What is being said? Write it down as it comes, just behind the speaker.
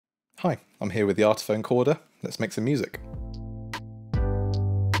Hi, I'm here with the Artiphon Chorda. Let's make some music.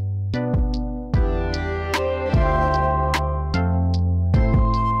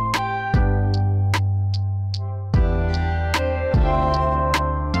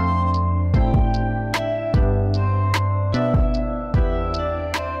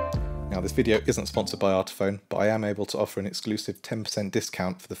 Now this video isn't sponsored by Artiphon, but I am able to offer an exclusive 10%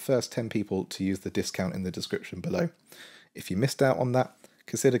 discount for the first 10 people to use the discount in the description below. If you missed out on that,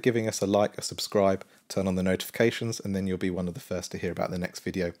 consider giving us a like, a subscribe, turn on the notifications, and then you'll be one of the first to hear about the next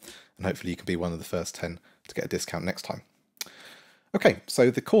video. And hopefully you can be one of the first 10 to get a discount next time. Okay,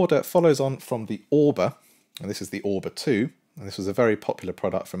 so the Chorda follows on from the Orba, and this is the Orba 2. And this was a very popular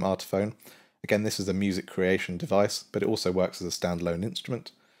product from Artiphon. Again, this is a music creation device, but it also works as a standalone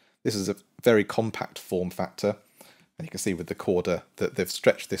instrument. This is a very compact form factor. And you can see with the Chorda that they've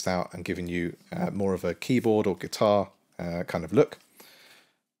stretched this out and given you more of a keyboard or guitar kind of look.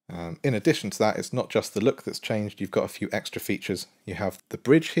 In addition to that, it's not just the look that's changed, you've got a few extra features. You have the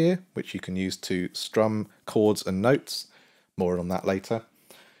bridge here, which you can use to strum chords and notes. More on that later.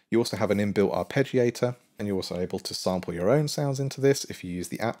 You also have an inbuilt arpeggiator, and you're also able to sample your own sounds into this if you use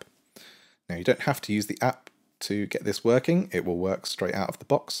the app. Now, you don't have to use the app to get this working. It will work straight out of the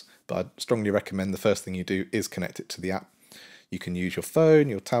box, but I'd strongly recommend the first thing you do is connect it to the app. You can use your phone,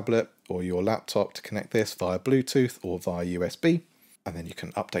 your tablet, or your laptop to connect this via Bluetooth or via USB. And then you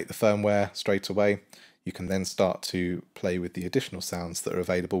can update the firmware straight away. You can then start to play with the additional sounds that are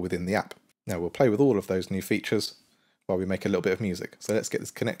available within the app. Now we'll play with all of those new features while we make a little bit of music. So let's get this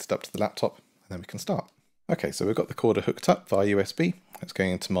connected up to the laptop and then we can start. Okay, so we've got the Chorda hooked up via USB. It's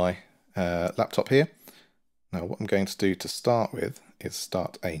going into my laptop here. Now what I'm going to do to start with is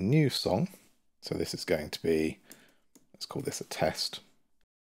start a new song. So this is going to be, let's call this a test.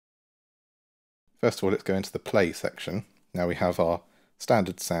 First of all, let's go into the play section. Now we have our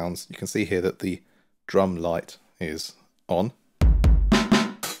standard sounds. You can see here that the drum light is on.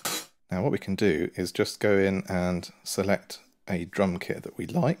 Now what we can do is just go in and select a drum kit that we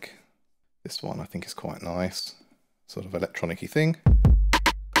like. This one I think is quite nice, sort of electronic-y thing.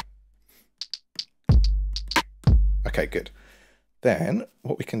 Okay, good. Then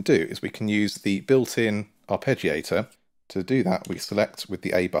what we can do is we can use the built-in arpeggiator. To do that, we select with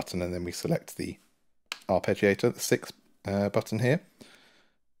the A button and then we select the arpeggiator, the 6 button here.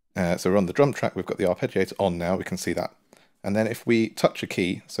 So we're on the drum track, we've got the arpeggiator on now, we can see that. And then if we touch a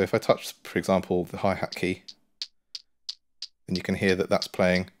key, so if I touch, for example, the hi-hat key, then you can hear that that's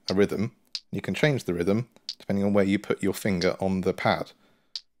playing a rhythm. You can change the rhythm depending on where you put your finger on the pad.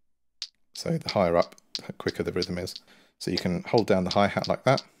 So the higher up, the quicker the rhythm is. So you can hold down the hi-hat like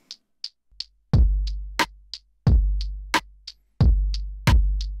that.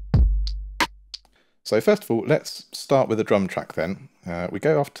 So first of all, let's start with the drum track then. We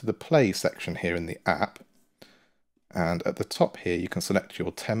go off to the play section here in the app. And at the top here, you can select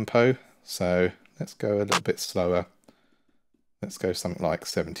your tempo. So let's go a little bit slower. Let's go something like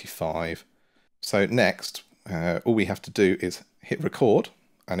 75. So next, all we have to do is hit record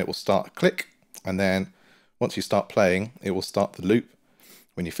and it will start a click. And then once you start playing, it will start the loop.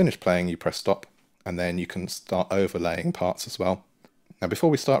 When you finish playing, you press stop and then you can start overlaying parts as well. Now, before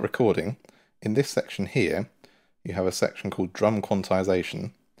we start recording, in this section here, you have a section called drum quantization.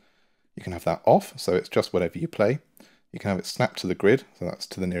 You can have that off, so it's just whatever you play. You can have it snap to the grid, so that's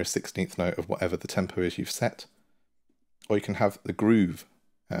to the nearest 16th note of whatever the tempo is you've set. Or you can have the groove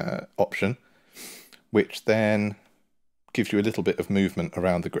option, which then gives you a little bit of movement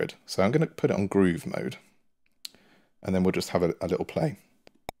around the grid. So I'm going to put it on groove mode, and then we'll just have a little play.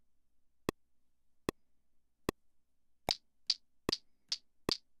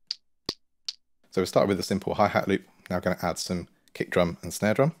 So we'll start with a simple hi-hat loop. Now I'm going to add some kick drum and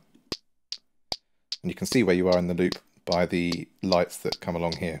snare drum. And you can see where you are in the loop by the lights that come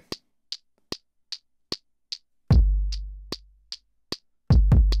along here.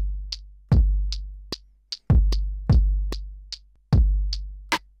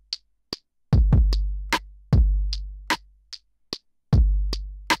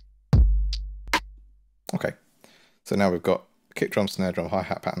 Okay, so now we've got kick drum, snare drum,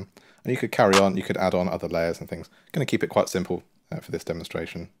 hi-hat pattern. And you could carry on, you could add on other layers and things. I'm going to keep it quite simple for this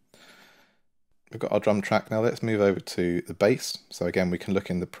demonstration. We've got our drum track. Now let's move over to the bass. So again, we can look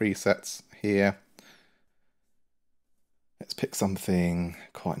in the presets here. Let's pick something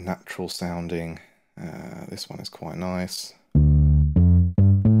quite natural sounding. This one is quite nice.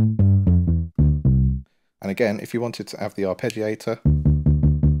 And again, if you wanted to have the arpeggiator,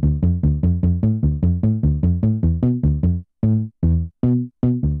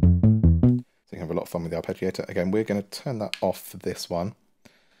 fun with the arpeggiator. Again, we're going to turn that off for this one.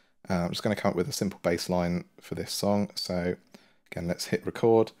 I'm just going to come up with a simple bass line for this song. So again, let's hit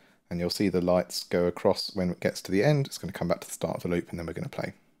record, and you'll see the lights go across when it gets to the end. It's going to come back to the start of the loop, and then we're going to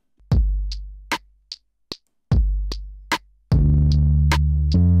play.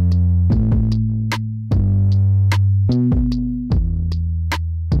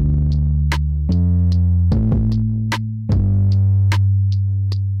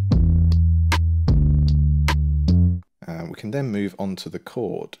 We can then move on to the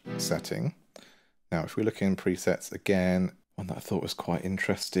chord setting. Now, if we look in presets again, one that I thought was quite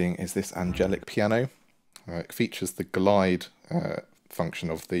interesting is this angelic piano. It features the glide function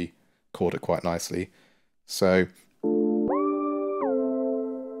of the chorda quite nicely. So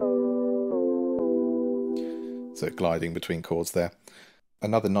gliding between chords there.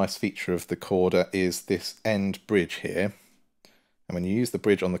 Another nice feature of the chorda is this end bridge here. And when you use the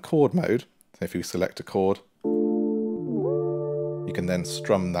bridge on the chord mode, so if you select a chord, you can then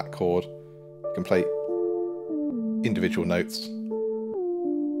strum that chord. You can play individual notes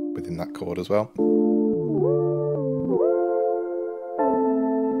within that chord as well.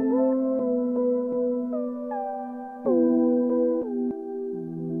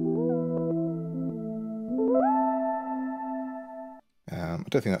 I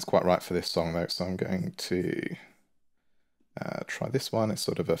don't think that's quite right for this song though, so I'm going to try this one. It's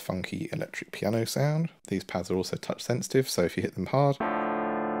sort of a funky electric piano sound. These pads are also touch sensitive, so if you hit them hard,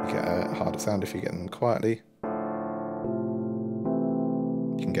 you get a harder sound. If you get them quietly,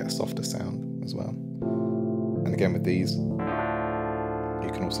 you can get a softer sound as well. And again with these,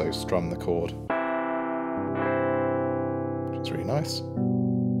 you can also strum the chord, which is really nice.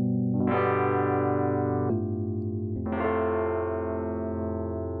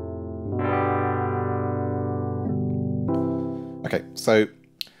 Okay, so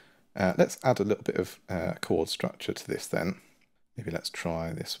let's add a little bit of chord structure to this then. Maybe let's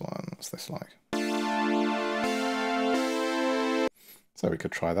try this one. What's this like? So we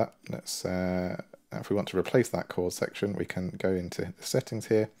could try that. Let's. If we want to replace that chord section, we can go into the settings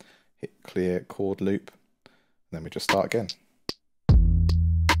here, hit clear chord loop, and then we just start again.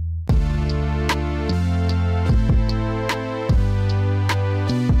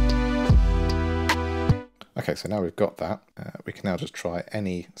 Okay, so now we've got that, we can now just try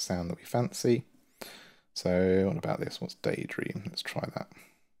any sound that we fancy. So what about this? What's Daydream? Let's try that.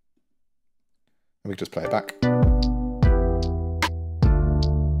 And we can just play it back.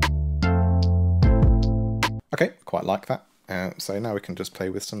 Okay, quite like that. So now we can just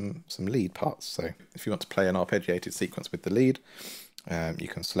play with some lead parts. So if you want to play an arpeggiated sequence with the lead, you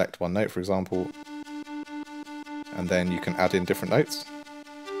can select one note, for example, and then you can add in different notes.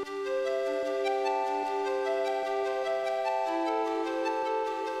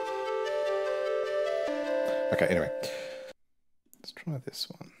 Okay, anyway, let's try this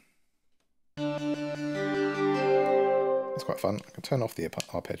one. That's quite fun. I can turn off the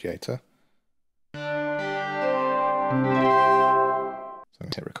arpeggiator. So I'm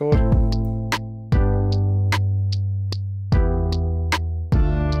going to hit record.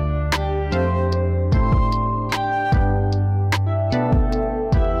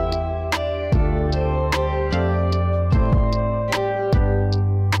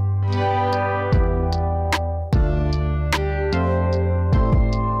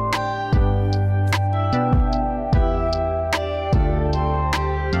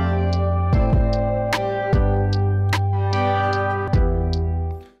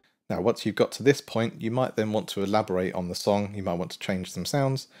 Once you've got to this point, you might then want to elaborate on the song. You might want to change some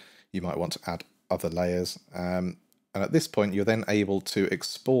sounds. You might want to add other layers. And at this point, you're then able to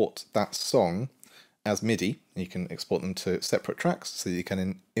export that song as MIDI. You can export them to separate tracks, so you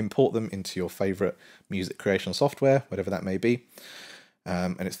can import them into your favorite music creation software, whatever that may be.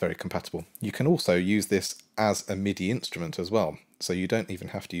 And it's very compatible. You can also use this as a MIDI instrument as well. So you don't even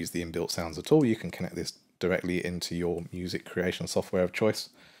have to use the inbuilt sounds at all. You can connect this directly into your music creation software of choice.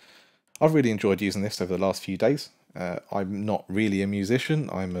 I've really enjoyed using this over the last few days. I'm not really a musician,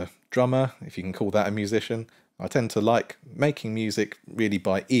 I'm a drummer, if you can call that a musician. I tend to like making music really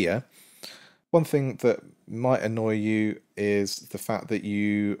by ear. One thing that might annoy you is the fact that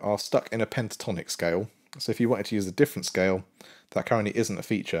you are stuck in a pentatonic scale. So if you wanted to use a different scale, that currently isn't a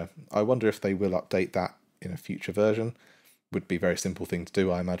feature. I wonder if they will update that in a future version. Would be a very simple thing to do,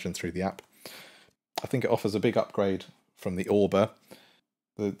 I imagine, through the app. I think it offers a big upgrade from the Orba.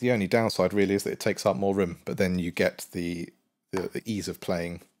 The only downside really is that it takes up more room, but then you get the ease of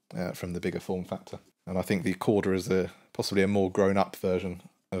playing from the bigger form factor. And I think the Chorda is possibly a more grown-up version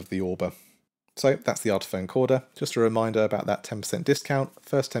of the Orba. So that's the Artiphon Chorda. Just a reminder about that 10% discount.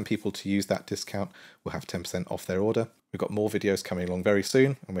 First 10 people to use that discount will have 10% off their order. We've got more videos coming along very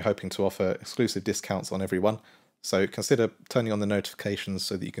soon, and we're hoping to offer exclusive discounts on every one. So consider turning on the notifications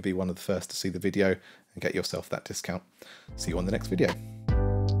so that you can be one of the first to see the video and get yourself that discount. See you on the next video.